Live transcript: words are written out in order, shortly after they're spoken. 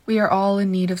We are all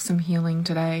in need of some healing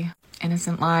today.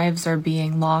 Innocent lives are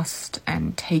being lost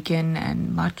and taken,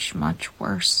 and much, much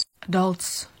worse.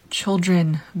 Adults,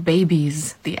 children,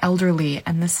 babies, the elderly,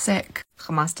 and the sick.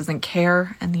 Hamas doesn't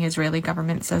care, and the Israeli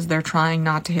government says they're trying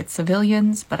not to hit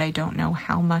civilians, but I don't know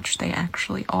how much they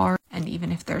actually are. And even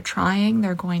if they're trying,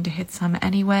 they're going to hit some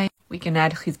anyway. We can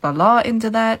add Hezbollah into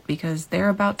that because they're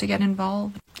about to get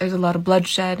involved. There's a lot of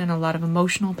bloodshed and a lot of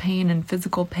emotional pain and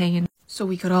physical pain, so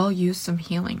we could all use some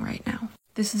healing right now.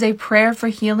 This is a prayer for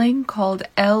healing called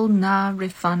El Na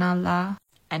Rifana La,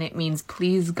 and it means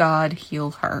please God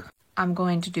heal her. I'm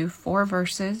going to do 4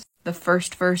 verses. The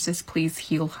first verse is please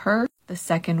heal her. The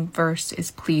second verse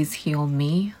is please heal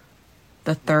me.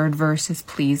 The third verse is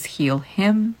please heal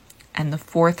him. And the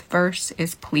fourth verse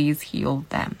is please heal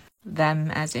them. Them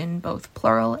as in both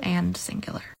plural and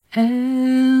singular.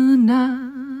 El Na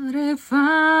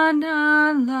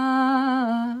Rifana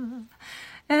La,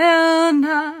 El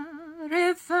Na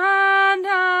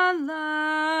Rifana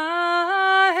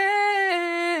La,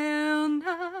 El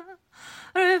Na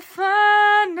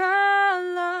Rifana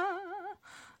La,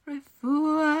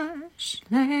 Refuah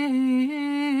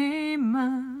Shlema,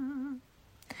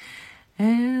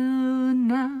 El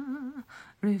Na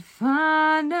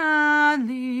Rifana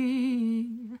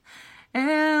Li,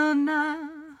 El Na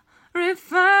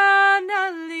Rifana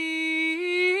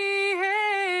Li,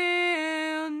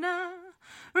 El Na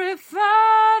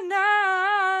Rifana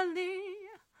Li,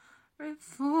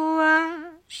 Refuah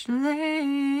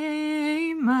Shlema,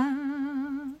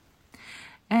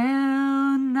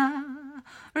 El Na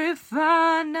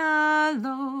Rifana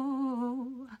Lo,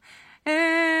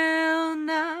 El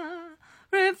Na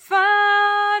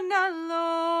Rifana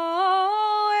Lo,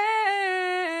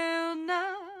 El Na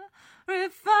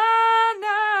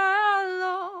Rifana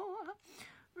Lo,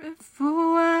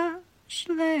 Refuah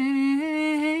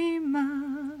Shlema,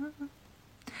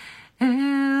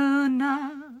 El Na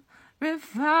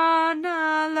Rifana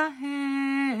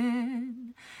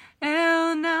Lahen,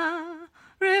 El Na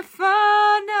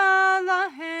Rifana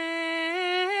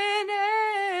Lahen,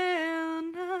 El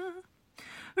Na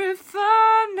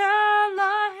Rifana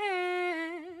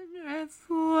Lahen,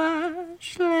 Refuah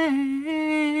Shlema.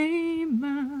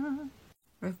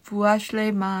 Refuah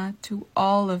Shlema to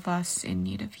all of us in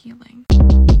need of healing.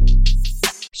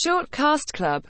 Shortcast Club.